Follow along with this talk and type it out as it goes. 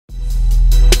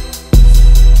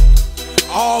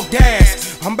all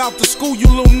gas. I'm about to school you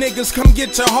little niggas, come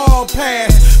get your hall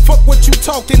pass. Fuck what you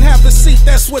talking, have a seat,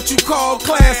 that's what you call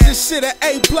class. This shit a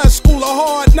A+ school of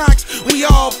hard knocks, we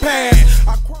all pass.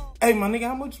 Hey my nigga,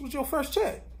 how much was your first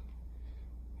check?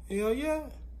 Hell yeah.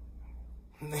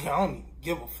 Nigga, I don't even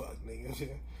give a fuck, nigga.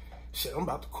 Shit, I'm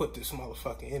about to quit this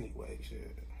motherfucker anyway,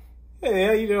 shit. Hey,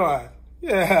 how you doing?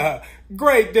 Yeah,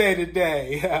 great day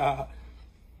today.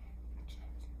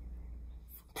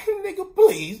 Nigga,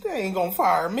 please, they ain't gonna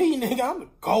fire me, nigga. I'm the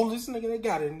coldest nigga they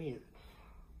got in here.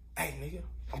 Hey, nigga,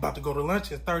 I'm about to go to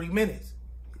lunch in 30 minutes.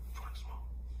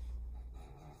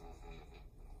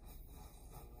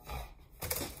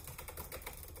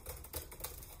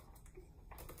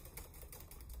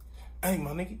 Hey,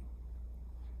 my nigga,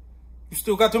 you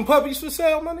still got them puppies for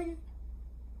sale, my nigga?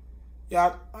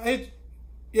 Yeah, I hit you.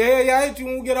 Yeah, I hit you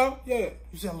when we get off. Yeah,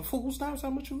 you selling food stamps? How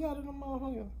much you got in them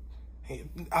motherfuckers? Hey,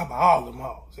 I buy all them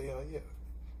hoes. Hell yeah,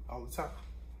 all the time.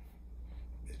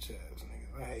 Bitch ass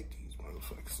nigga, I hate these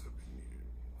motherfuckers up in here.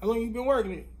 How long you been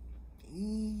working here?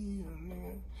 Yeah,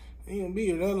 nigga, ain't gonna be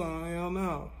here that long. Hell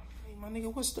no. Hey, my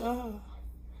nigga, what's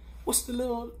the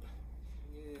little?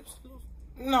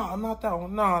 No, not that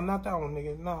one. No, not that one,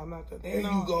 nigga. No, not that. There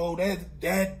you go. That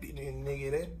bitch,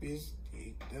 nigga. That bitch.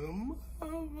 That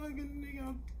motherfucking nigga.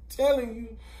 I'm telling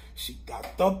you, she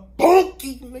got the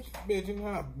bunky nigga. Bitch, you know,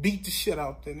 I beat the shit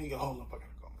out that nigga. Hold up, I gotta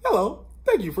go. Hello.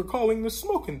 Thank you for calling the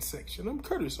smoking section. I'm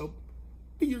Curtis. I'll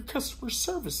be your customer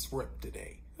service rep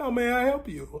today. How may I help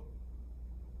you?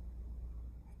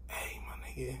 Hey, my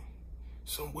nigga.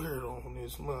 Some weirdo on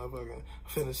this motherfucker. I'm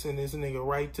finna send this nigga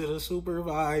right to the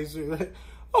supervisor.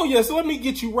 Oh, yes, let me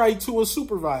get you right to a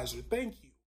supervisor. Thank you.